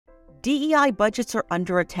DEI budgets are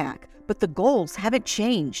under attack, but the goals haven't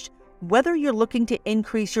changed. Whether you're looking to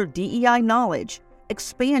increase your DEI knowledge,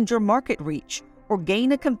 expand your market reach, or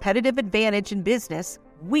gain a competitive advantage in business,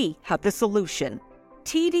 we have the solution.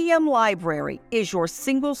 TDM Library is your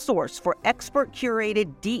single source for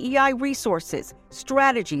expert-curated DEI resources,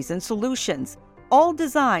 strategies, and solutions, all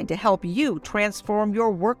designed to help you transform your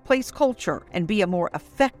workplace culture and be a more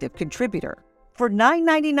effective contributor. For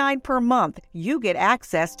 $9.99 per month, you get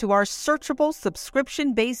access to our searchable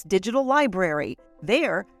subscription-based digital library.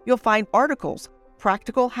 There, you'll find articles,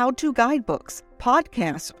 practical how-to guidebooks,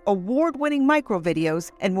 podcasts, award-winning microvideos,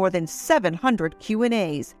 and more than 700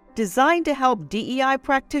 Q&As, designed to help DEI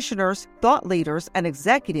practitioners, thought leaders, and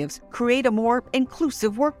executives create a more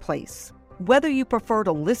inclusive workplace. Whether you prefer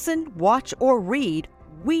to listen, watch, or read,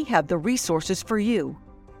 we have the resources for you.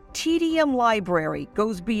 TDM Library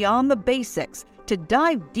goes beyond the basics to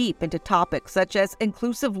dive deep into topics such as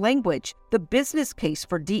inclusive language, the business case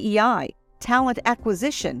for DEI, talent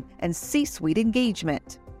acquisition, and C-suite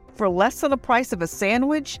engagement. For less than the price of a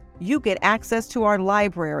sandwich, you get access to our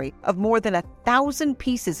library of more than 1,000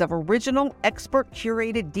 pieces of original,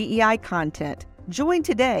 expert-curated DEI content. Join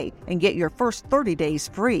today and get your first 30 days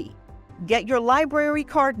free. Get your library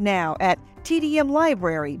card now at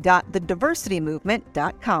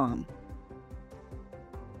tdmlibrary.thediversitymovement.com.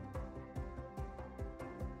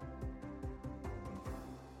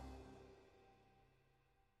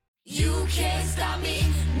 You can't stop me,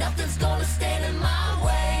 nothing's gonna stand in my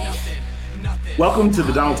way. Welcome to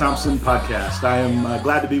the Donald Thompson Podcast. I am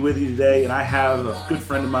glad to be with you today, and I have a good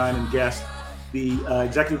friend of mine and guest, the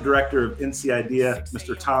Executive Director of NC Idea,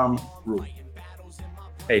 Mr. Thom Ruhe.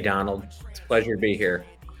 Hey, Donald. It's a pleasure to be here.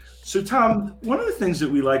 So, Thom, one of the things that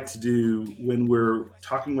we like to do when we're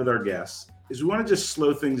talking with our guests is we want to just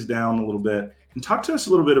slow things down a little bit and talk to us a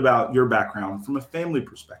little bit about your background from a family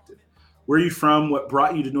perspective. Where are you from? What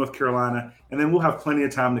brought you to North Carolina? And then we'll have plenty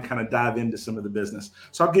of time to kind of dive into some of the business.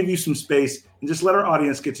 So I'll give you some space and just let our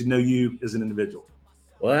audience get to know you as an individual.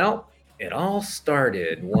 Well, it all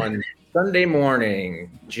started one Sunday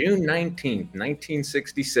morning, June 19th,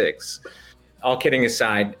 1966. All kidding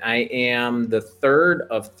aside, I am the third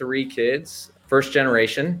of three kids, first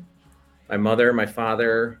generation. My mother, my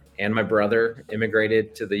father, and my brother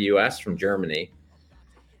immigrated to the U.S. from Germany.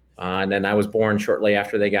 And then I was born shortly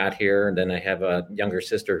after they got here. And then I have a younger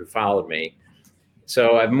sister who followed me.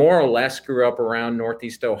 So I more or less grew up around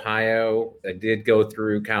Northeast Ohio. I did go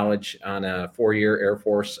through college on a 4-year Air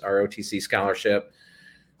Force ROTC scholarship.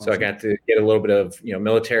 So awesome. I got to get a little bit of,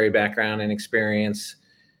 military background and experience.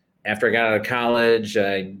 After I got out of college,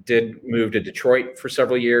 I did move to Detroit for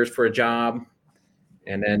several years for a job.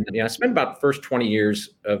 And then, I spent about the first 20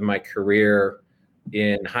 years of my career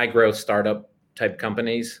in high growth startup type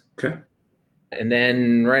companies. Okay. And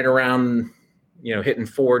then right around, hitting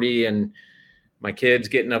 40 and my kids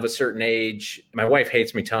getting of a certain age, my wife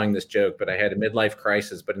hates me telling this joke, but I had a midlife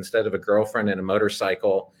crisis, but instead of a girlfriend and a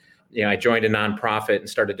motorcycle, I joined a nonprofit and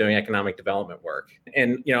started doing economic development work.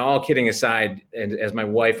 And, all kidding aside, and as my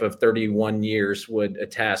wife of 31 years would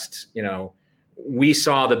attest, we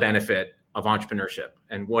saw the benefit of entrepreneurship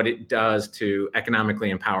and what it does to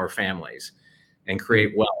economically empower families and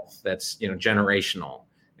create wealth that's, generational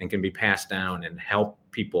and can be passed down and help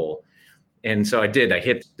people. And so I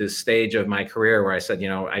hit this stage of my career where I said,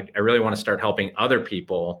 I really want to start helping other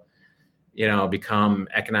people, become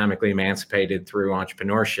economically emancipated through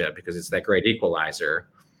entrepreneurship because it's that great equalizer.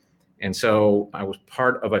 And so I was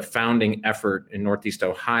part of a founding effort in Northeast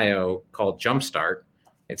Ohio called Jumpstart.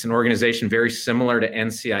 It's an organization very similar to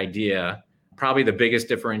NC Idea. Probably the biggest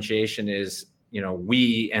differentiation is,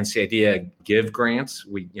 we, NC Idea, give grants.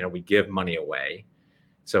 We give money away.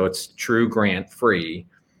 So it's true grant free.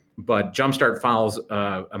 But Jumpstart follows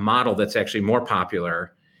a model that's actually more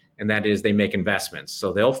popular, and that is they make investments.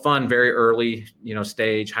 So they'll fund very early,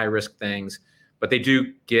 stage, high risk things, but they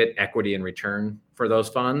do get equity in return for those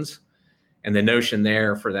funds. And the notion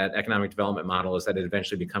there for that economic development model is that it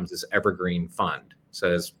eventually becomes this evergreen fund.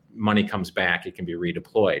 So as money comes back, it can be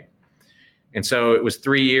redeployed. And so it was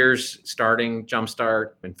 3 years starting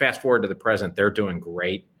Jumpstart, and fast forward to the present, they're doing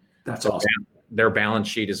great. That's awesome. Their balance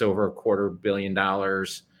sheet is over $250 million.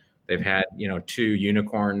 They've had, 2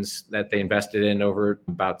 unicorns that they invested in over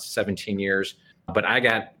about 17 years. But I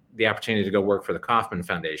got the opportunity to go work for the Kauffman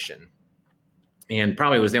Foundation. And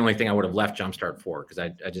probably was the only thing I would have left Jumpstart for,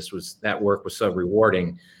 because that work was so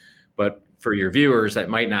rewarding. But for your viewers that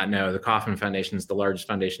might not know, the Kauffman Foundation is the largest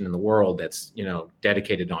foundation in the world that's,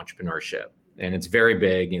 dedicated to entrepreneurship. and it's very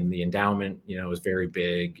big, and the endowment, is very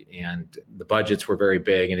big, and the budgets were very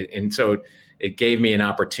big. And so it gave me an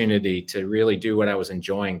opportunity to really do what I was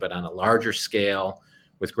enjoying, but on a larger scale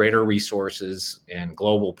with greater resources and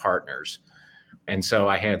global partners. And so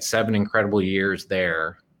I had 7 incredible years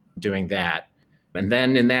there doing that. And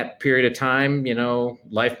then in that period of time,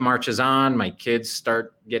 life marches on. My kids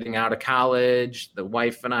start getting out of college. The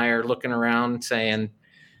wife and I are looking around saying,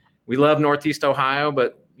 we love Northeast Ohio,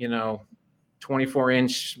 but,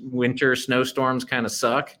 24-inch winter snowstorms kind of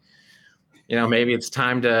suck. Maybe it's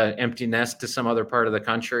time to empty nest to some other part of the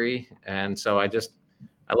country. And so I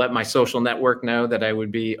let my social network know that I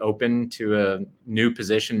would be open to a new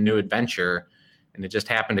position, new adventure. And it just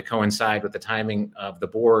happened to coincide with the timing of the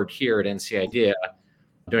board here at NC Idea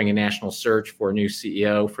doing a national search for a new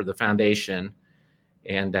CEO for the foundation.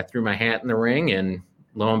 And I threw my hat in the ring, and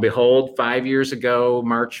lo and behold, 5 years ago,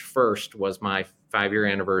 March 1st was my 5-year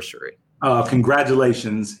anniversary.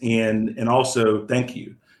 Congratulations. And also thank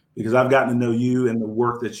you, because I've gotten to know you and the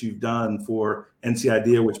work that you've done for NC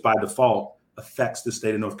Idea, which by default affects the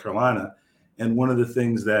state of North Carolina. And one of the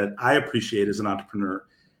things that I appreciate as an entrepreneur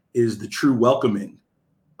is the true welcoming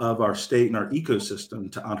of our state and our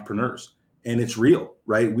ecosystem to entrepreneurs. And it's real,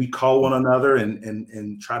 right? We call one another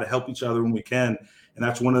and try to help each other when we can. And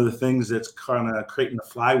that's one of the things that's kind of creating a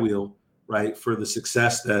flywheel, right, for the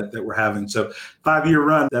success that we're having. So 5-year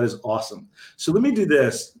run, that is awesome. So let me do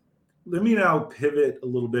this. Let me now pivot a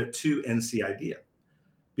little bit to NC Idea,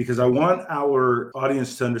 because I want our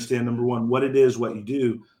audience to understand, number one, what it is, what you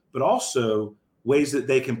do, but also ways that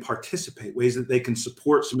they can participate, ways that they can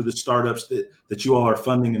support some of the startups that you all are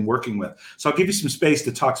funding and working with. So I'll give you some space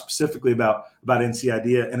to talk specifically about NC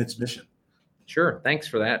Idea and its mission. Sure. Thanks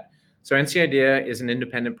for that. So NC Idea is an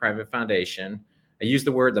independent private foundation. I use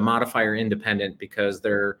the modifier independent because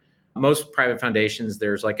most private foundations,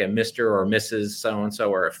 there's like a Mr. or Mrs. so-and-so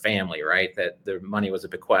or a family, right? That the money was a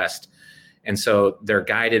bequest. And so they're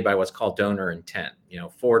guided by what's called donor intent,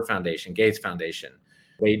 Ford Foundation, Gates Foundation.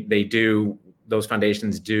 Those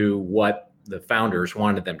foundations do what the founders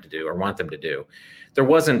wanted them to do or want them to do. There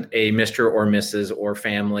wasn't a Mr. or Mrs. or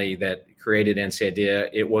family that created NC Idea.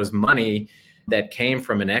 It was money that came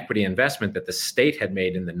from an equity investment that the state had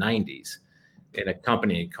made in the 90s in a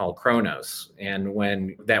company called Kronos. And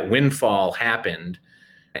when that windfall happened,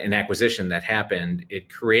 an acquisition that happened, it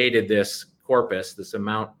created this corpus, this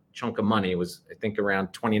chunk of money. It was, I think,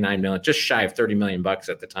 around 29 million, just shy of 30 million bucks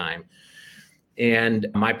at the time. And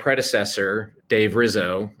my predecessor, Dave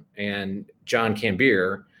Rizzo and John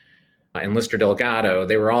Cambier and Lister Delgado,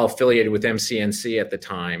 they were all affiliated with MCNC at the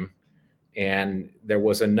time. And there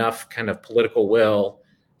was enough kind of political will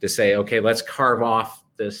to say, okay, let's carve off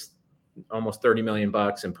this almost 30 million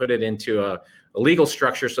bucks and put it into a legal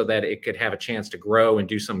structure so that it could have a chance to grow and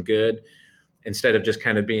do some good instead of just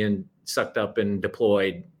kind of being sucked up and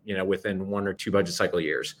deployed, within 1 or 2 budget cycle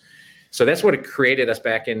years. So that's what it created us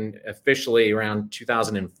back in officially around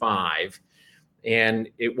 2005. And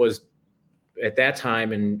it was at that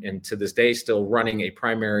time and to this day still running a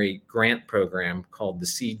primary grant program called the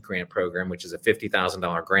SEED grant program, which is a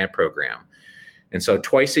 $50,000 grant program. And so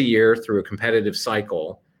twice a year through a competitive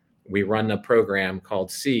cycle, we run a program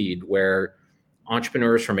called SEED where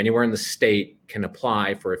entrepreneurs from anywhere in the state can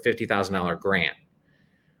apply for a $50,000 grant.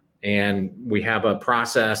 And we have a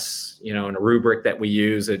process, and a rubric that we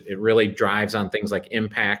use. It really drives on things like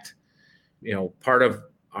impact. Part of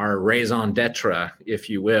our raison d'etre, if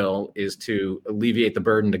you will, is to alleviate the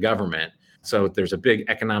burden to government. So there's a big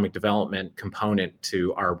economic development component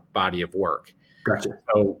to our body of work. Gotcha.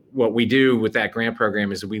 So what we do with that grant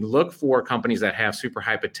program is we look for companies that have super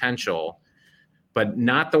high potential, but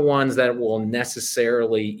not the ones that will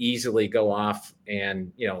necessarily easily go off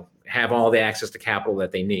and, have all the access to capital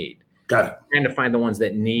that they need. Got it. Trying to find the ones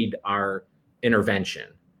that need our intervention.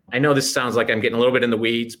 I know this sounds like I'm getting a little bit in the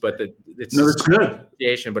weeds, but it's good.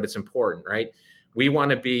 But it's important, right? We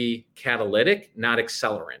want to be catalytic, not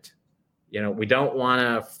accelerant. We don't want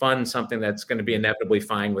to fund something that's going to be inevitably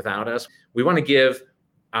fine without us. We want to give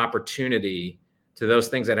opportunity to those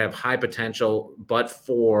things that have high potential, but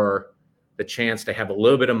for the chance to have a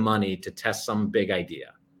little bit of money to test some big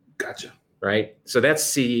idea. Gotcha. Right? So that's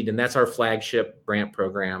SEED, and that's our flagship grant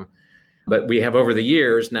program. But we have over the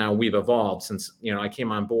years now, we've evolved since, I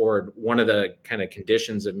came on board. One of the kind of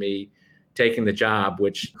conditions of me taking the job,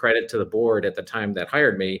 which credit to the board at the time that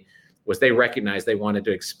hired me, was they recognized they wanted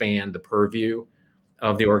to expand the purview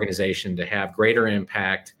of the organization to have greater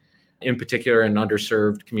impact, in particular in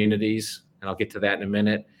underserved communities. And I'll get to that in a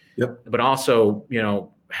minute. Yep. But also,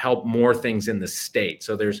 help more things in the state.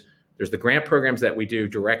 So there's There's the grant programs that we do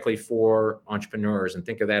directly for entrepreneurs, and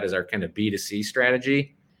think of that as our kind of B2C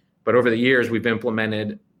strategy. But over the years, we've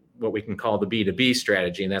implemented what we can call the B2B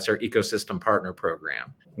strategy, and that's our ecosystem partner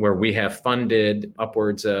program, where we have funded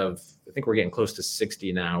upwards of, I think we're getting close to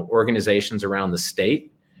 60 now, organizations around the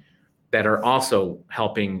state that are also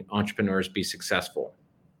helping entrepreneurs be successful,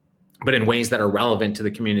 but in ways that are relevant to the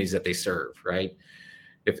communities that they serve, right?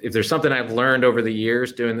 If there's something I've learned over the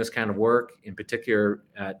years doing this kind of work, in particular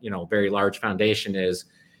at, very large foundation, is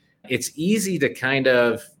it's easy to kind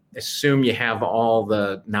of assume you have all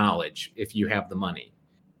the knowledge if you have the money.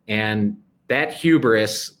 And that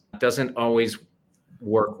hubris doesn't always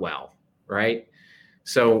work well, right?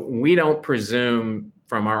 So we don't presume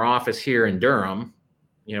from our office here in Durham,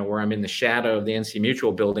 where I'm in the shadow of the NC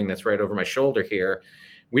Mutual building that's right over my shoulder here,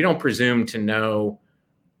 we don't presume to know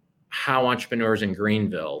how entrepreneurs in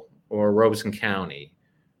Greenville or Robeson County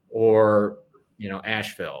or,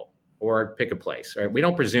 Asheville or pick a place, right? We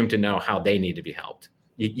don't presume to know how they need to be helped.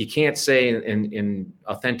 You can't say in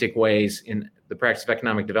authentic ways in the practice of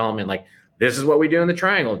economic development, like, this is what we do in the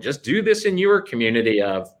Triangle. Just do this in your community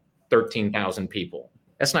of 13,000 people.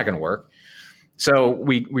 That's not going to work. So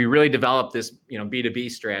we really developed this, B2B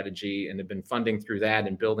strategy, and have been funding through that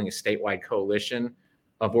and building a statewide coalition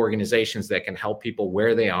of organizations that can help people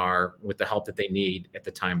where they are with the help that they need at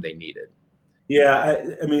the time they need it. Yeah,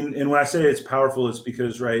 I mean, and when I say it's powerful, it's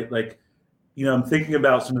because, right, like, I'm thinking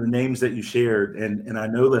about some of the names that you shared, and I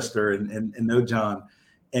know Lister and know John,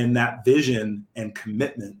 and that vision and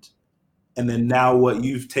commitment, and then now what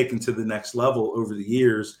you've taken to the next level over the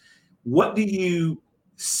years. What do you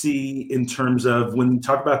see in terms of, when you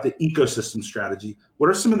talk about the ecosystem strategy,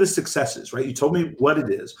 what are some of the successes, right? You told me what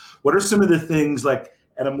it is. What are some of the things, like,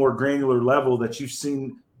 at a more granular level, that you've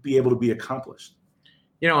seen be able to be accomplished?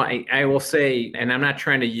 I will say, and I'm not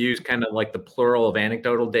trying to use kind of like the plural of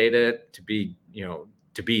anecdotal data to be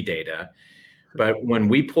data, but when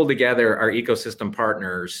we pull together our ecosystem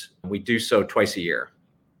partners, we do so twice a year.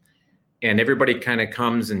 And everybody kind of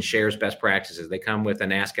comes and shares best practices. They come with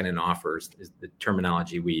an ask and an offer is the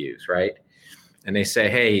terminology we use, right? And they say,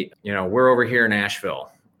 hey, we're over here in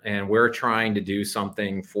Asheville, and we're trying to do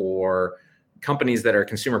something for companies that are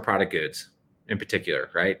consumer product goods in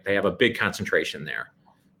particular, right? They have a big concentration there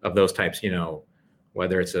of those types,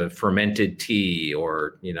 whether it's a fermented tea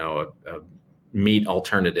or, a meat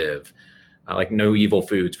alternative, like No Evil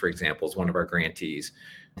Foods, for example, is one of our grantees.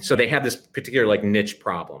 So they have this particular like niche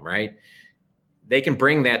problem, right? They can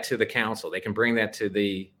bring that to the council. They can bring that to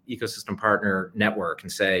the ecosystem partner network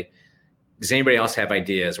and say, does anybody else have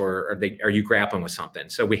ideas, or are you grappling with something?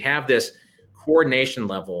 So we have this coordination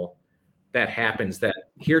level that happens that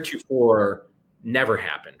heretofore never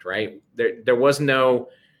happened, right? There was no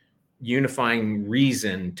unifying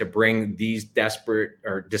reason to bring these disparate,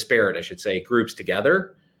 I should say, groups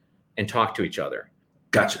together and talk to each other.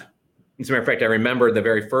 Gotcha. As a matter of fact, I remember the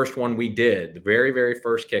very first one we did, the very, very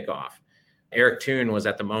first kickoff. Eric Toon was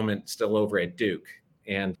at the moment still over at Duke,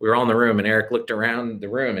 and we were all in the room, and Eric looked around the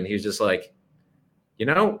room and he was just like, I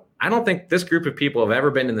don't think this group of people have ever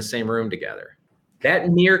been in the same room together. That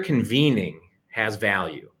mere convening has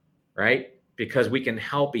value, right? Because we can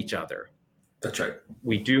help each other. That's right.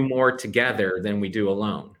 We do more together than we do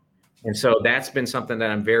alone. And so that's been something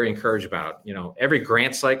that I'm very encouraged about. Every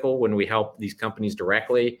grant cycle, when we help these companies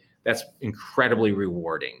directly, that's incredibly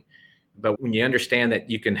rewarding. But when you understand that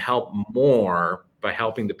you can help more by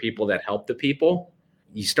helping the people that help the people,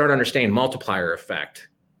 you start understanding multiplier effect.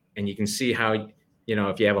 And you can see how,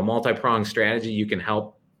 if you have a multi-pronged strategy, you can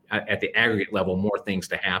help at the aggregate level more things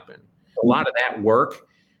to happen. A lot of that work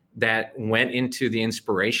that went into the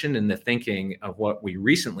inspiration and the thinking of what we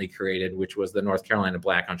recently created, which was the North Carolina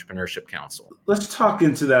Black Entrepreneurship Council. Let's talk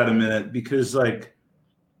into that a minute, because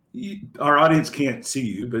our audience can't see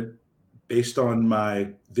you, but based on my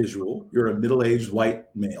visual, you're a middle-aged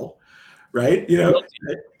white male, right? Yeah,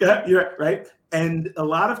 you're right. And a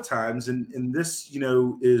lot of times, and this,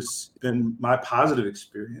 is been my positive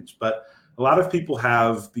experience, but a lot of people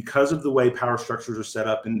have, because of the way power structures are set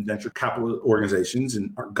up in venture capital organizations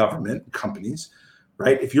and our government companies,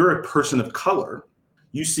 right? If you're a person of color,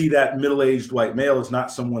 you see that middle-aged white male is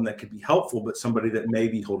not someone that could be helpful, but somebody that may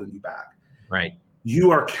be holding you back. Right.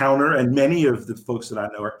 You are counter, and many of the folks that I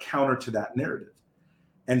know are counter to that narrative.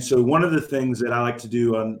 And so one of the things that I like to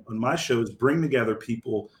do on my show is bring together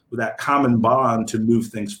people with that common bond to move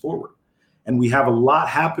things forward. And we have a lot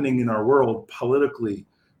happening in our world politically,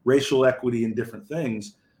 racial equity, and different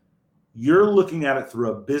things. You're looking at it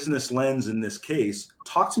through a business lens in this case.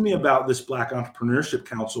 Talk to me about this Black Entrepreneurship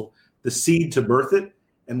Council, the seed to birth it,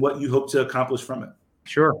 and what you hope to accomplish from it.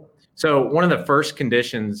 Sure. So one of the first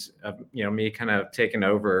conditions of, me kind of taking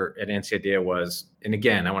over at NCIDEA was, and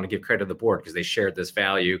again, I want to give credit to the board because they shared this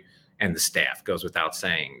value, and the staff, goes without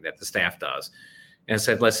saying that the staff does. And I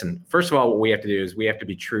said, listen, first of all, what we have to do is we have to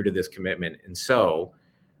be true to this commitment. And so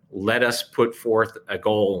let us put forth a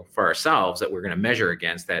goal for ourselves that we're going to measure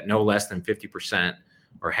against, that no less than 50%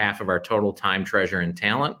 or half of our total time, treasure, and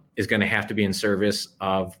talent is going to have to be in service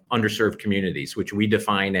of underserved communities, which we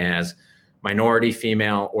define as minority,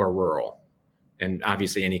 female, or rural, and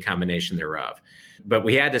obviously any combination thereof. But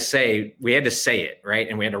we had to say it, right?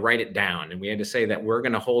 And we had to write it down, and we had to say that we're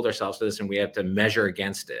going to hold ourselves to this, and we have to measure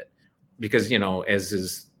against it. Because, as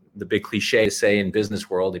is the big cliche to say in business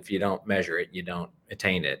world, if you don't measure it, you don't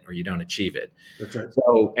attain it, or you don't achieve it. That's right.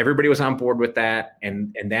 So everybody was on board with that.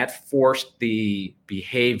 And that forced the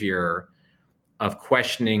behavior of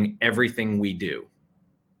questioning everything we do,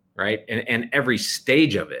 right? And every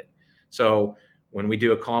stage of it. So when we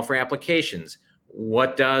do a call for applications,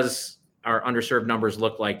 what does our underserved numbers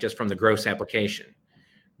look like just from the gross application?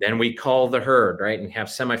 Then we call the herd, right? And have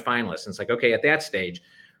semifinalists. And it's like, okay, at that stage,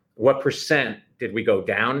 what percent did we go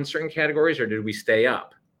down in certain categories, or did we stay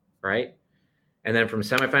up, right? And then from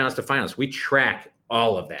semifinalists to finalists, we track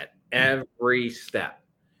all of that, every step.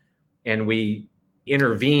 And we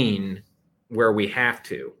intervene where we have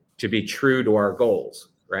to be true to our goals,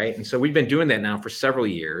 right? And so we've been doing that now for several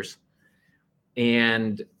years.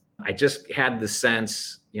 And I just had the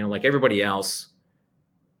sense, like everybody else,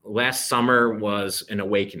 last summer was an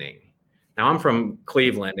awakening. Now I'm from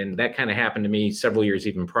Cleveland, and that kind of happened to me several years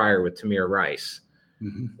even prior with Tamir Rice,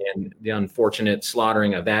 and the unfortunate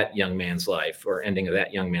slaughtering of that young man's life, or ending of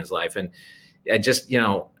that young man's life. And I just,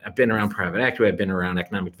 I've been around private equity, I've been around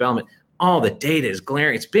economic development. All the data is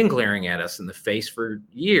glaring. It's been glaring at us in the face for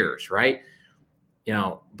years, right?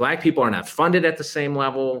 Black people are not funded at the same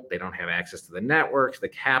level. They don't have access to the networks, the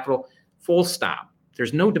capital, full stop.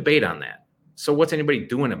 There's no debate on that. So what's anybody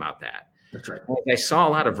doing about that? That's right. I saw a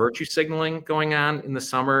lot of virtue signaling going on in the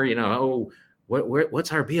summer.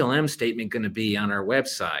 What's our BLM statement going to be on our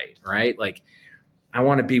website, right? Like, I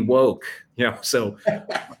want to be woke, so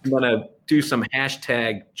I'm going to do some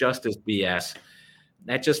hashtag justice BS.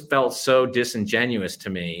 That just felt so disingenuous to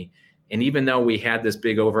me. And even though we had this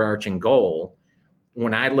big overarching goal,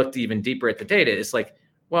 when I looked even deeper at the data, it's like,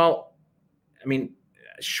 well, I mean,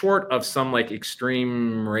 short of some like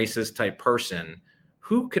extreme racist type person,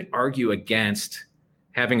 who could argue against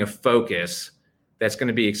having a focus that's going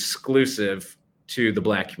to be exclusive to the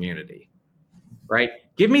Black community, right?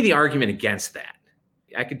 Give me the argument against that.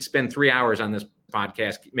 I could spend 3 hours on this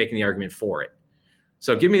podcast making the argument for it.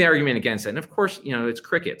 So give me the argument against it. And of course, it's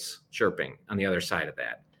crickets chirping on the other side of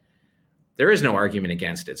that. There is no argument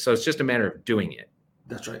against it. So it's just a matter of doing it.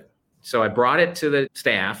 That's right. So I brought it to the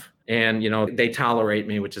staff, and, they tolerate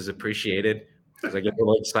me, which is appreciated, because I get a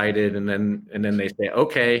little excited, and then they say,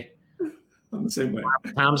 okay, I'm the same way.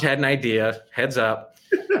 Tom's had an idea, heads up,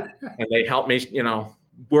 and they help me,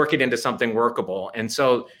 work it into something workable. And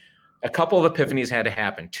so a couple of epiphanies had to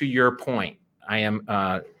happen. To your point, I am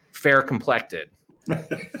fair complected.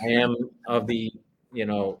 I am of the,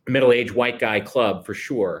 middle-aged white guy club for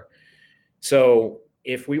sure. So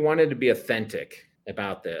if we wanted to be authentic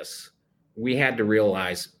about this, we had to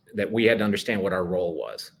realize that we had to understand what our role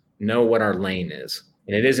was, know what our lane is.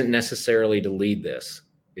 And it isn't necessarily to lead this,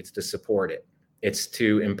 it's to support it. It's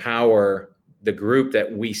to empower the group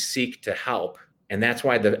that we seek to help. And that's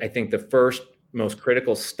why I think the first most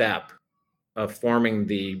critical step of forming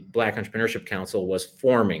the Black Entrepreneurship Council was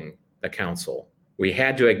forming the council. We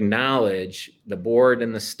had to acknowledge the board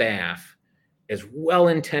and the staff, as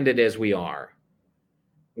well-intended as we are.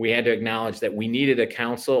 We had to acknowledge that we needed a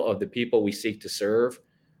council of the people we seek to serve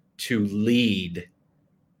to lead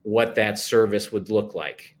what that service would look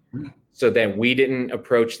like, so that we didn't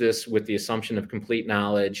approach this with the assumption of complete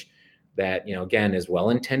knowledge that, again, as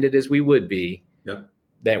well-intended as we would be,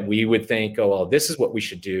 that we would think, oh, well, this is what we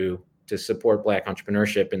should do to support Black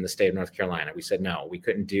entrepreneurship in the state of North Carolina. We said, no, we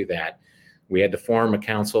couldn't do that. We had to form a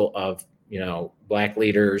council of, Black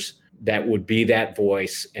leaders that would be that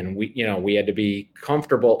voice. And we had to be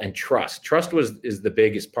comfortable and trust. Trust is the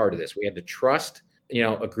biggest part of this. We had to trust,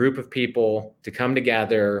 a group of people to come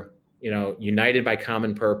together, united by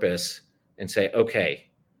common purpose, and say, okay,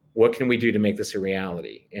 what can we do to make this a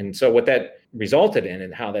reality? And so what that resulted in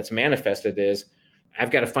and how that's manifested is I've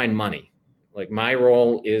got to find money. Like, my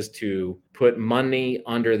role is to put money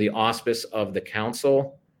under the auspice of the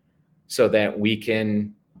council so that we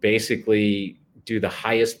can basically do the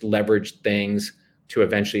highest leveraged things to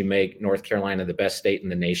eventually make North Carolina the best state in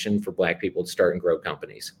the nation for Black people to start and grow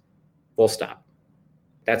companies. Full stop.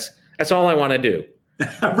 That's all I want to do.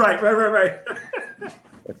 Right.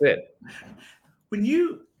 That's it. When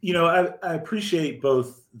I appreciate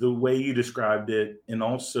both the way you described it, and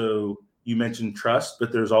also you mentioned trust,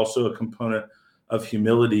 but there's also a component of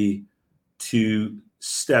humility to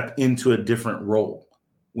step into a different role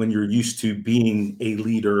when you're used to being a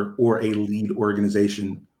leader or a lead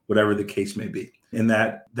organization, whatever the case may be. And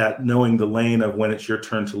that knowing the lane of when it's your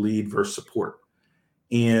turn to lead versus support.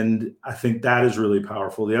 And I think that is really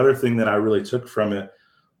powerful. The other thing that I really took from it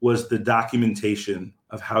was the documentation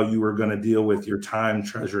of how you were going to deal with your time,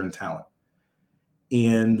 treasure, and talent.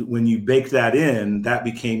 And when you bake that in, that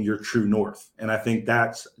became your true north. And I think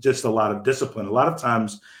that's just a lot of discipline. A lot of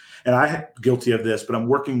times, and I'm guilty of this, but I'm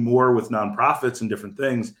working more with nonprofits and different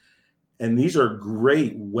things. And these are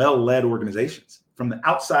great, well-led organizations. From the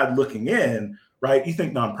outside looking in, right? You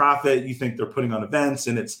think nonprofit, you think they're putting on events,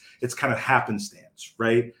 and it's kind of happenstance,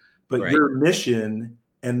 right? But Right. your mission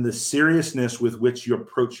and the seriousness with which you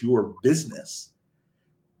approach your business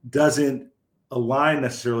doesn't align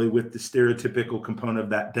necessarily with the stereotypical component of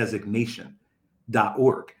that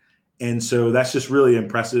designation.org. And so that's just really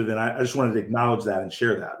impressive. And I just wanted to acknowledge that and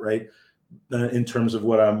share that, right? In terms of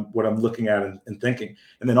what I'm looking at and thinking.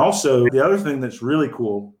 And then also the other thing that's really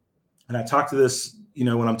cool, and I talk to this,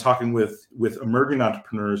 when I'm talking with emerging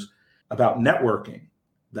entrepreneurs about networking,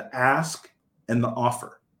 the ask and the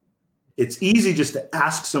offer. It's easy just to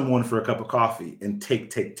ask someone for a cup of coffee and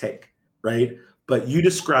take, right? But you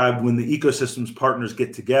described when the ecosystem's partners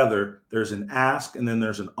get together, there's an ask and then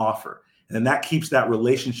there's an offer. And then that keeps that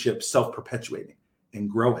relationship self-perpetuating and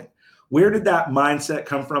growing. Where did that mindset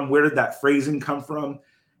come from? Where did that phrasing come from?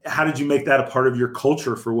 How did you make that a part of your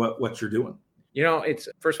culture for what you're doing? It's,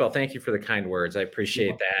 first of all, thank you for the kind words. I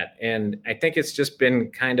appreciate that. And I think it's just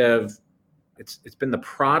been it's been the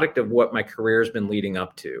product of what my career has been leading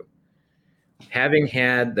up to. Having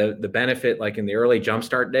had the benefit, like in the early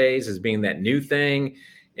Jumpstart days, as being that new thing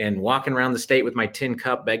and walking around the state with my tin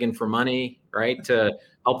cup begging for money, right, to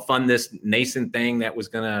help fund this nascent thing that was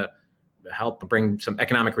going to help bring some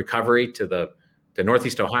economic recovery to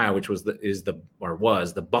Northeast Ohio, which was the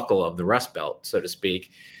buckle of the Rust Belt, so to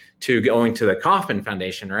speak, to going to the Kauffman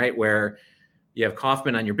Foundation, right, where you have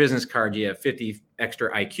Kauffman on your business card, you have 50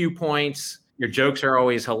 extra IQ points, your jokes are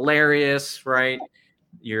always hilarious, right?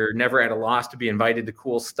 You're never at a loss to be invited to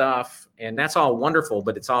cool stuff. And that's all wonderful,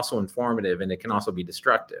 but it's also informative, and it can also be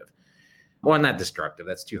destructive. Well, not destructive.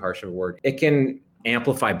 That's too harsh of a word. It can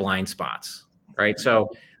amplify blind spots, right?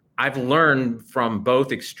 So I've learned from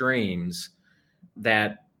both extremes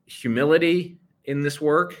that humility in this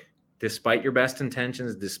work, despite your best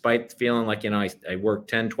intentions, despite feeling like, I work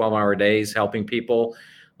 10, 12-hour days helping people,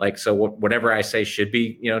 so whatever I say should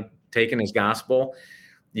be, taken as gospel.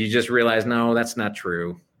 You just realize, no, that's not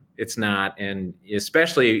true. It's not. And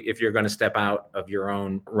especially if you're going to step out of your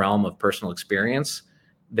own realm of personal experience,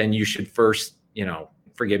 then you should first,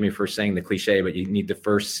 forgive me for saying the cliche, but you need to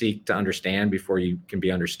first seek to understand before you can be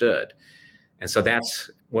understood. And so that's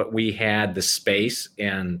what we had, the space,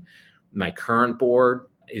 and my current board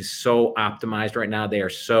is so optimized right now. They are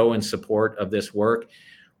so in support of this work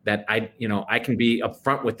that I can be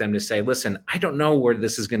upfront with them to say, listen, I don't know where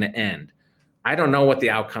this is going to end. I don't know what the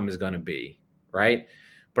outcome is going to be, right?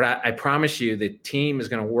 But I promise you the team is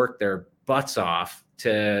going to work their butts off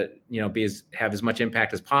to, have as much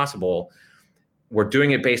impact as possible. We're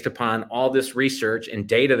doing it based upon all this research and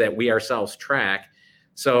data that we ourselves track.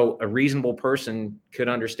 So a reasonable person could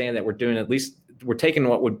understand that we're taking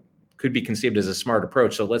what could be conceived as a smart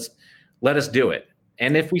approach. So let us do it.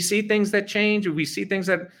 And if we see things that change, if we see things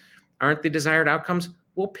that aren't the desired outcomes,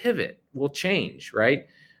 we'll pivot, we'll change, right?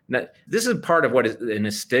 Now, this is part of what is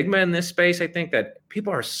a stigma in this space. I think that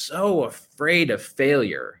people are so afraid of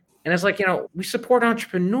failure. And it's like, we support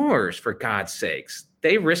entrepreneurs, for God's sakes.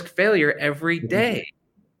 They risk failure every day,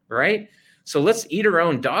 right? So let's eat our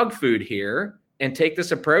own dog food here and take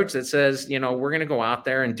this approach that says, we're going to go out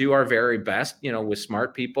there and do our very best, with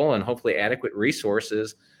smart people and hopefully adequate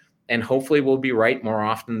resources. And hopefully we'll be right more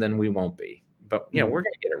often than we won't be. But, we're going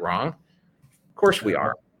to get it wrong. Of course we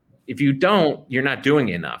are. If you don't, you're not doing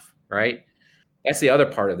enough, right? That's the other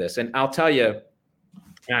part of this. And I'll tell you,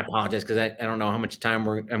 and I apologize because I don't know how much time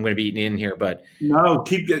I'm going to be eating in here, but no,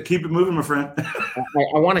 keep it moving, my friend.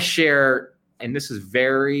 I want to share, and this is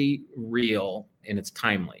very real and it's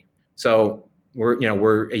timely. So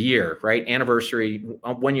we're a year, right?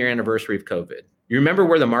 1 year anniversary of COVID. You remember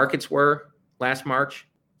where the markets were last March?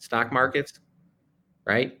 Stock markets,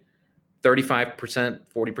 right? 35%,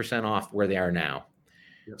 40% off where they are now.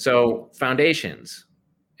 So foundations,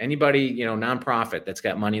 anybody, nonprofit that's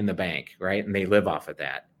got money in the bank, right? And they live off of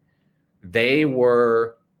that. They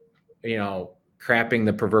were, crapping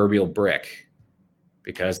the proverbial brick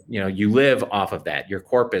because, you live off of that. Your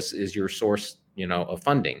corpus is your source, of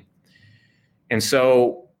funding. And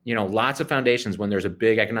so, lots of foundations, when there's a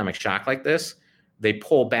big economic shock like this, they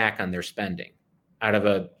pull back on their spending out of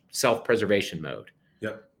a self-preservation mode.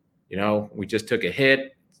 Yep. We just took a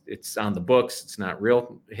hit. It's on the books. It's not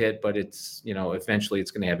real hit, but it's, eventually it's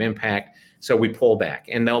going to have impact. So we pull back,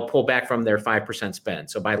 and they'll pull back from their 5% spend.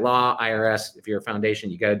 So by law, IRS, if you're a foundation,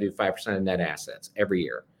 you got to do 5% of net assets every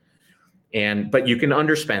year. But you can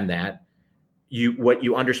underspend that. What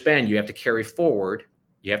you underspend, you have to carry forward.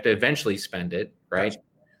 You have to eventually spend it, right? Gotcha.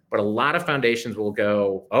 But a lot of foundations will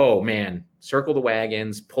go, oh man, circle the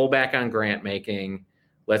wagons, pull back on grant making.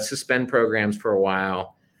 Let's suspend programs for a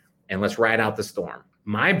while, and let's ride out the storm.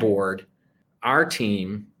 My board, our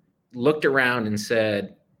team, looked around and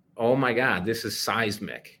said, oh my God, this is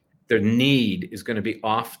seismic. The need is going to be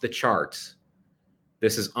off the charts.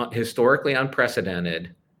 This is historically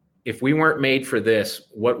unprecedented. If we weren't made for this,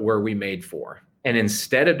 what were we made for? And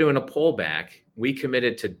instead of doing a pullback, we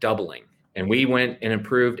committed to doubling. And we went and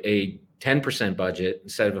approved a 10% budget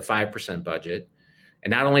instead of a 5% budget.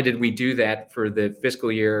 And not only did we do that for the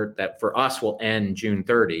fiscal year that for us will end June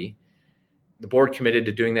 30, the board committed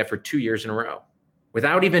to doing that for 2 years in a row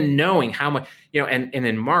without even knowing how much, and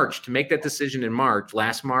in March, to make that decision in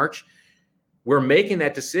last March, we're making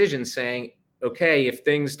that decision saying, okay, if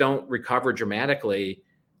things don't recover dramatically,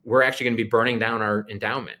 we're actually going to be burning down our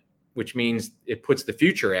endowment, which means it puts the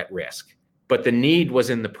future at risk. But the need was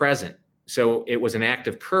in the present. So it was an act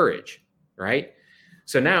of courage, right?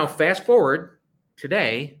 So now fast forward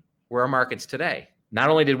today, where are markets today? Not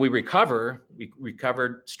only did we recover, we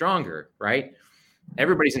recovered stronger, right?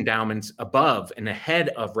 Everybody's endowments above and ahead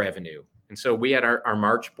of revenue. And so we had our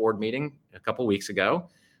March board meeting a couple of weeks ago.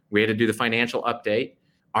 We had to do the financial update.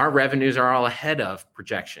 Our revenues are all ahead of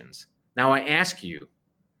projections. Now I ask you,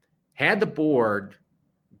 had the board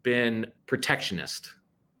been protectionist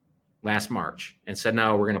last March and said,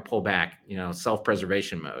 no, we're going to pull back,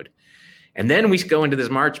 self-preservation mode. And then we go into this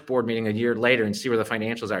March board meeting a year later and see where the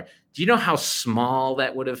financials are. Do you know how small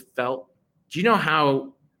that would have felt? Do you know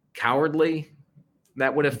how cowardly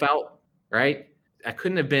that would have felt, right? I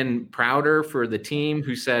couldn't have been prouder for the team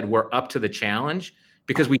who said we're up to the challenge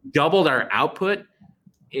because we doubled our output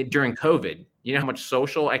during COVID. You know how much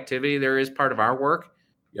social activity there is part of our work?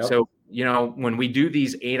 Yep. So, when we do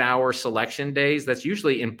these 8-hour selection days, that's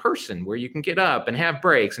usually in person where you can get up and have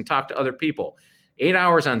breaks and talk to other people. 8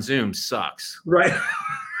 hours on Zoom sucks. Right.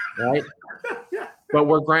 Right. But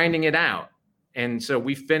we're grinding it out. And so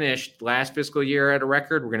we finished last fiscal year at a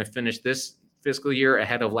record. We're going to finish this fiscal year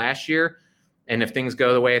ahead of last year. And if things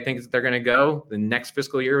go the way I think they're going to go, the next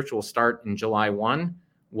fiscal year, which will start in July 1,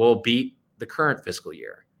 will beat the current fiscal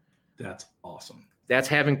year. That's awesome. That's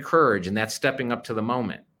having courage, and that's stepping up to the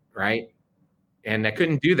moment, right? And I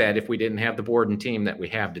couldn't do that if we didn't have the board and team that we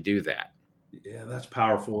have to do that. Yeah, that's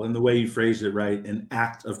powerful. And the way you phrased it, right? An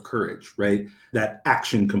act of courage, right? That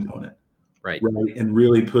action component. Right. And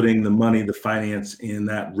really putting the money, the finance in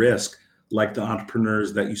that risk, like the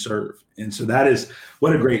entrepreneurs that you serve. And so that is,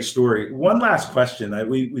 what a great story. One last question.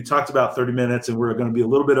 We talked about 30 minutes and we're going to be a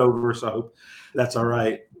little bit over, so I hope that's all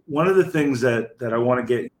right. One of the things that I want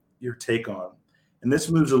to get your take on, and this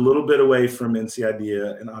moves a little bit away from NC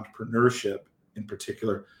Idea and entrepreneurship in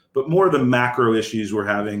particular, but more of the macro issues we're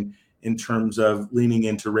having in terms of leaning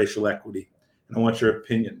into racial equity. And I want your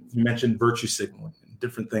opinion. You mentioned virtue signaling and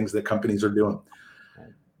different things that companies are doing.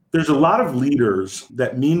 There's a lot of leaders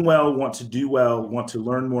that mean well, want to do well, want to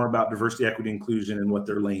learn more about diversity, equity, inclusion, and what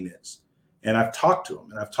their lane is. And I've talked to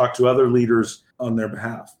them, and I've talked to other leaders on their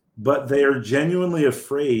behalf, but they are genuinely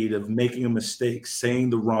afraid of making a mistake, saying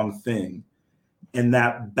the wrong thing, and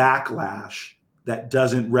that backlash that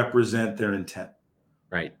doesn't represent their intent.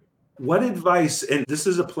 Right. What advice, and this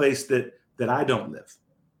is a place that I don't live,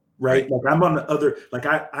 right? Like I'm on the other, like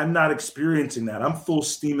I'm not experiencing that. I'm full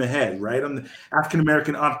steam ahead, right? I'm the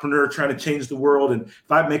African-American entrepreneur trying to change the world. And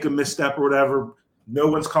if I make a misstep or whatever, no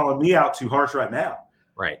one's calling me out too harsh right now.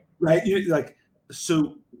 Right. Right.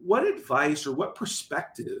 So what advice or what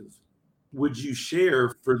perspective would you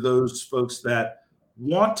share for those folks that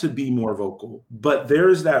want to be more vocal, but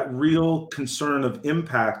there's that real concern of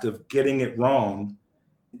impact of getting it wrong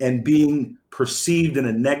and being perceived in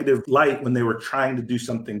a negative light when they were trying to do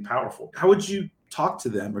something powerful? How would you talk to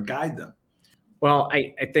them or guide them? Well,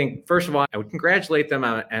 I think, first of all, I would congratulate them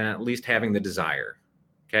on at least having the desire,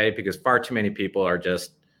 okay? Because far too many people are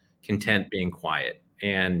just content being quiet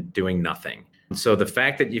and doing nothing. So the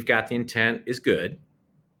fact that you've got the intent is good,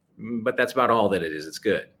 but that's about all that it is. It's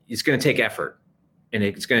good. It's going to take effort, and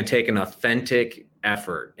it's going to take an authentic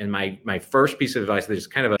effort. And my first piece of advice, there's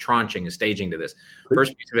kind of a staging to this.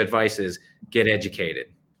 First piece of advice is get educated.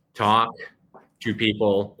 Talk to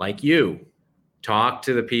people like you. Talk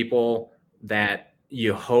to the people that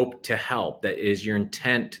you hope to help, that is your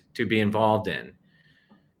intent to be involved in.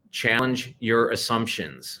 Challenge your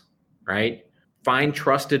assumptions, right? Find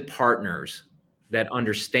trusted partners that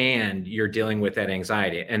understand you're dealing with that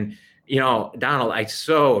anxiety. And, Donald, I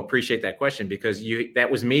so appreciate that question, because that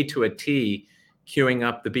was me to a T queuing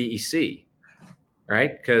up the BEC,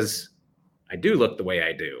 right? Because I do look the way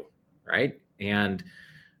I do, right? And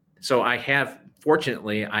so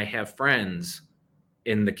fortunately, I have friends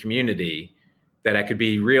in the community that I could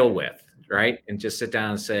be real with, right? And just sit down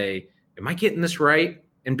and say, am I getting this right?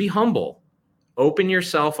 And be humble. Open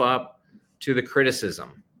yourself up to the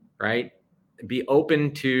criticism, right? Be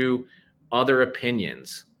open to other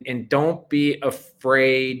opinions, and don't be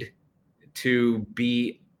afraid to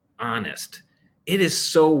be honest. It is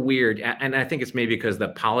so weird. And I think it's maybe because the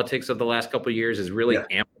politics of the last couple of years has really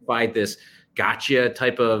amplified this gotcha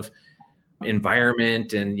type of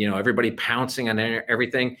environment, and, everybody pouncing on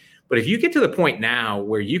everything. But if you get to the point now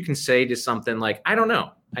where you can say to something like, I don't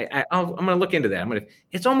know, I'm going to look into that.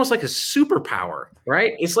 It's almost like a superpower,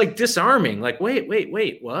 right? It's like disarming. Like, wait,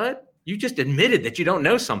 what? You just admitted that you don't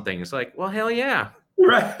know something. It's like, well, hell yeah.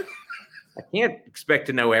 Right. I can't expect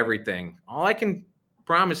to know everything. All I can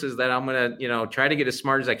promise is that I'm going to, try to get as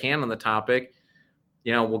smart as I can on the topic.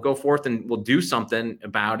 We'll go forth and we'll do something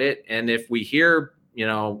about it. And if we hear,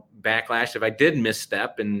 backlash, if I did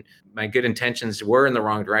misstep and my good intentions were in the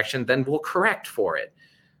wrong direction, then we'll correct for it.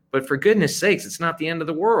 But for goodness sakes, it's not the end of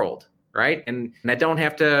the world, right? And I don't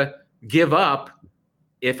have to give up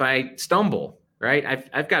if I stumble, right?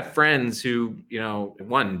 I've got friends who,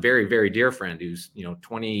 one very, very dear friend who's,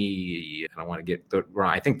 20, I don't want to get the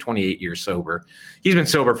wrong, I think 28 years sober. He's been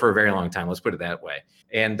sober for a very long time. Let's put it that way.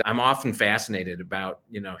 And I'm often fascinated about,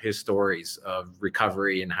 his stories of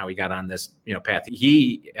recovery and how he got on this, path.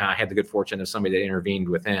 He had the good fortune of somebody that intervened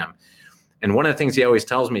with him. And one of the things he always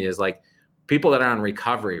tells me is, like, people that are on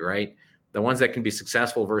recovery, right? The ones that can be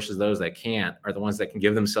successful versus those that can't are the ones that can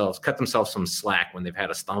cut themselves some slack when they've had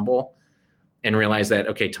a stumble, and realize that,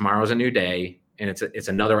 okay, tomorrow's a new day, and it's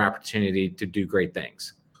another opportunity to do great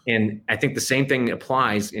things. And I think the same thing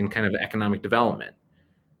applies in kind of economic development.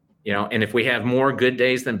 And if we have more good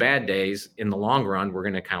days than bad days, in the long run, we're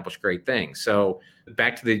going to accomplish great things. So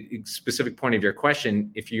back to the specific point of your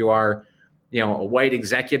question, if you are, a white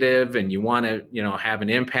executive and you want to, have an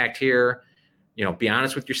impact here, be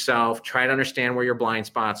honest with yourself, try to understand where your blind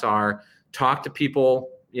spots are, talk to people,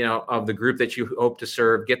 of the group that you hope to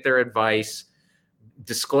serve, get their advice,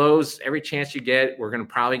 disclose every chance you get. We're going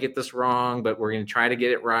to probably get this wrong, but we're going to try to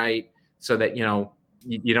get it right, so that,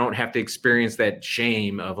 you don't have to experience that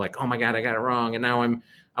shame of, like, oh my God, I got it wrong, and now I'm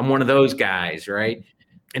one of those guys, right?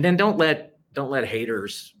 And then don't let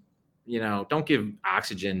haters, don't give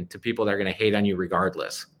oxygen to people that are going to hate on you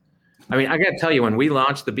regardless. I mean, I got to tell you, when we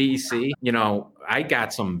launched the BEC, I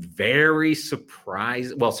got some very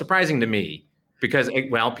surprising to me, because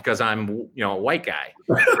I'm, a white guy.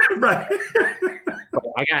 Right. But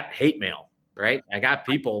I got hate mail, right? I got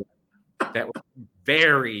people that were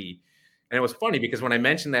and it was funny, because when I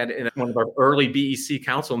mentioned that in one of our early BEC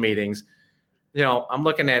council meetings, I'm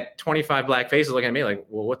looking at 25 black faces looking at me like,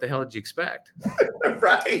 well, what the hell did you expect?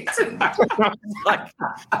 Right. Like,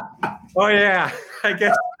 oh yeah, I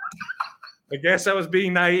guess I was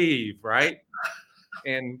being naive, right?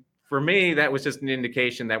 And for me, that was just an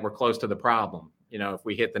indication that we're close to the problem, if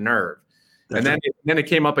we hit the nerve. And then it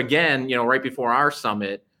came up again, right before our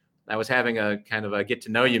summit. I was having a kind of a get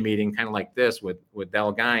to know you meeting, kind of like this, with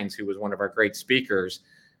Del Gines, who was one of our great speakers.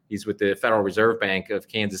 He's with the Federal Reserve Bank of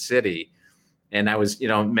Kansas City. And I was,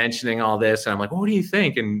 mentioning all this, and I'm like, well, what do you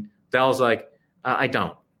think? And Del's like, I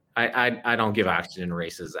don't give oxygen to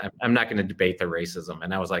races. I'm not going to debate the racism.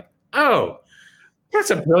 And I was like, oh,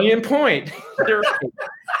 that's a brilliant point. You're right.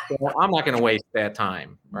 So I'm not going to waste that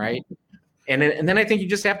time, right? And then I think you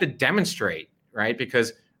just have to demonstrate, right?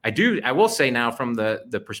 Because I will say now, from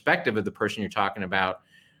the perspective of the person you're talking about,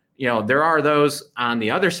 there are those on the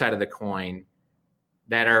other side of the coin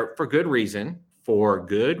that are, for good reason,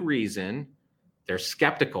 they're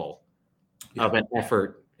skeptical of an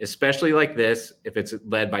effort, especially like this, if it's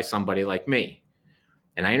led by somebody like me.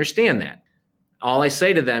 And I understand that. All I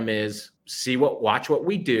say to them is, watch what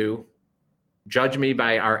we do, judge me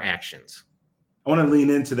by our actions. I want to lean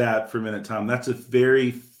into that for a minute, Thom. That's a very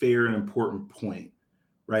fair and important point,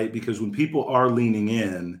 right? Because when people are leaning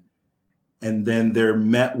in and then they're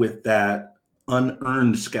met with that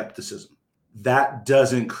unearned skepticism, that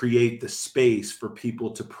doesn't create the space for people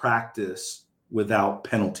to practice without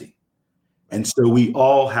penalty. And so we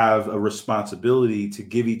all have a responsibility to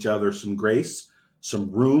give each other some grace,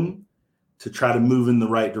 some room to try to move in the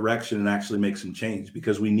right direction and actually make some change,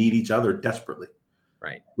 because we need each other desperately.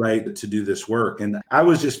 Right. To do this work. And I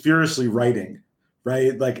was just furiously writing,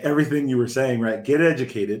 right? Like everything you were saying, right? Get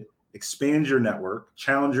educated, expand your network,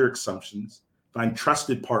 challenge your assumptions, find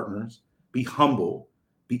trusted partners, be humble,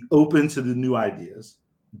 be open to the new ideas.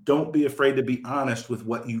 Don't be afraid to be honest with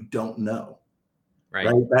what you don't know. Right.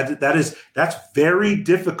 That's very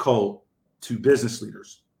difficult to business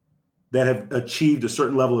leaders that have achieved a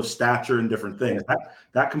certain level of stature and different things.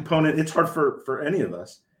 That component, it's hard for any of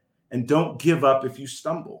us. And don't give up if you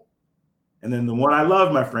stumble. And then the one I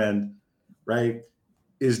love, my friend, right,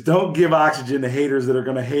 is don't give oxygen to haters that are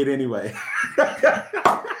going to hate anyway.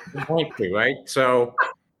 Point to, right? So,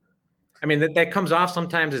 I mean, that comes off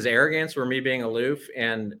sometimes as arrogance or me being aloof,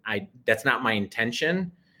 and that's not my intention.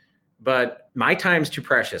 But my time's too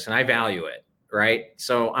precious, and I value it, right?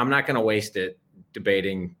 So I'm not going to waste it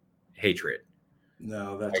debating hatred.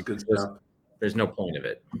 No, that's good stuff. There's no point of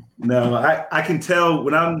it. No, I can tell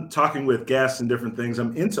when I'm talking with guests and different things,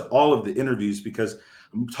 I'm into all of the interviews because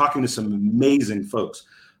I'm talking to some amazing folks.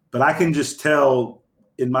 But I can just tell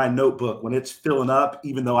in my notebook when it's filling up,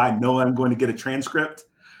 even though I know I'm going to get a transcript,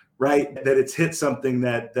 right, that it's hit something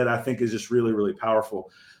that I think is just really, really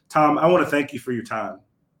powerful. Thom, I want to thank you for your time.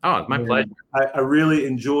 Oh, my pleasure. I really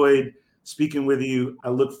enjoyed speaking with you. I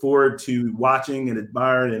look forward to watching and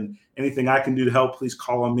admiring, and anything I can do to help, please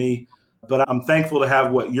call on me. But I'm thankful to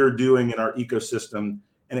have what you're doing in our ecosystem.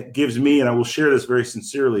 And it gives me, and I will share this very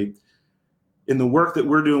sincerely, in the work that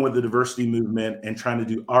we're doing with the diversity movement and trying to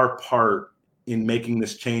do our part in making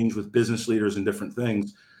this change with business leaders and different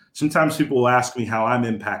things. Sometimes people will ask me how I'm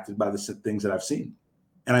impacted by the things that I've seen.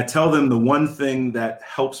 And I tell them the one thing that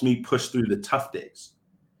helps me push through the tough days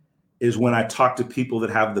is when I talk to people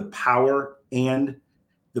that have the power and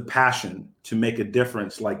the passion to make a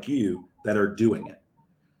difference like you that are doing it.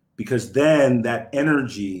 Because then that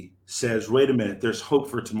energy says, wait a minute, there's hope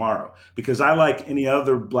for tomorrow. Because I, like any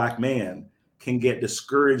other Black man, can get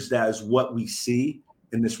discouraged as what we see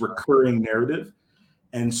in this recurring narrative.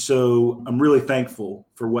 And so I'm really thankful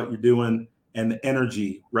for what you're doing and the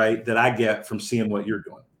energy, right, that I get from seeing what you're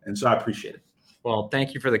doing. And so I appreciate it. Well,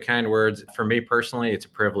 thank you for the kind words. For me personally, it's a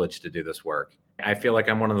privilege to do this work. I feel like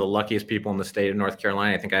I'm one of the luckiest people in the state of North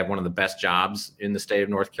Carolina. I think I have one of the best jobs in the state of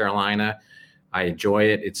North Carolina. I enjoy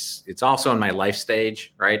it. It's also in my life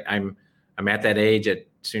stage, right? I'm at that age at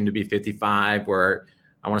soon to be 55 where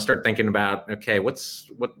I want to start thinking about, okay,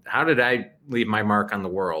 how did I leave my mark on the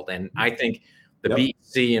world? And I think the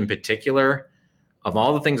BEC in particular, of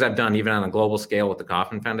all the things I've done, even on a global scale with the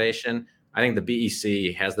Kauffman Foundation, I think the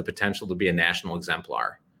BEC has the potential to be a national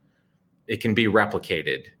exemplar. It can be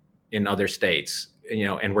replicated in other states,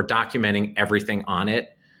 and we're documenting everything on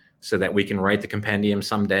it so that we can write the compendium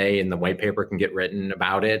someday and the white paper can get written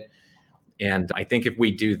about it. And I think if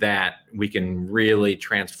we do that, we can really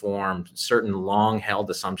transform certain long-held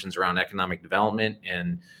assumptions around economic development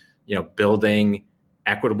and, building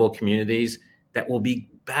equitable communities that will be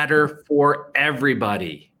better for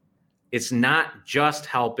everybody. It's not just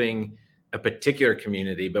helping a particular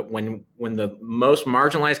community, but when the most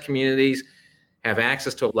marginalized communities have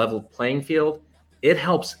access to a level playing field, it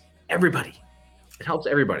helps everybody. It helps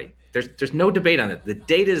everybody. There's no debate on it. The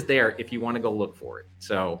data is there if you want to go look for it.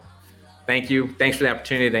 So thank you. Thanks for the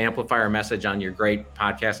opportunity to amplify our message on your great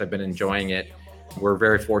podcast. I've been enjoying it. We're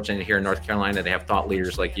very fortunate here in North Carolina to have thought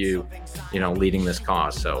leaders like you, leading this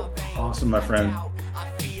cause. So awesome, my friend.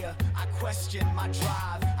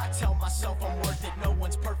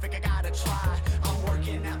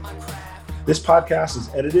 This podcast is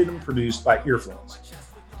edited and produced by Earfluence.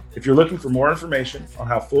 If you're looking for more information on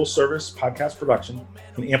how full-service podcast production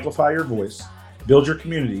can amplify your voice, build your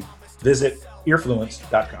community, visit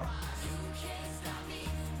earfluence.com.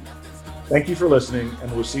 Thank you for listening,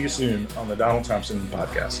 and we'll see you soon on the Donald Thompson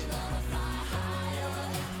Podcast.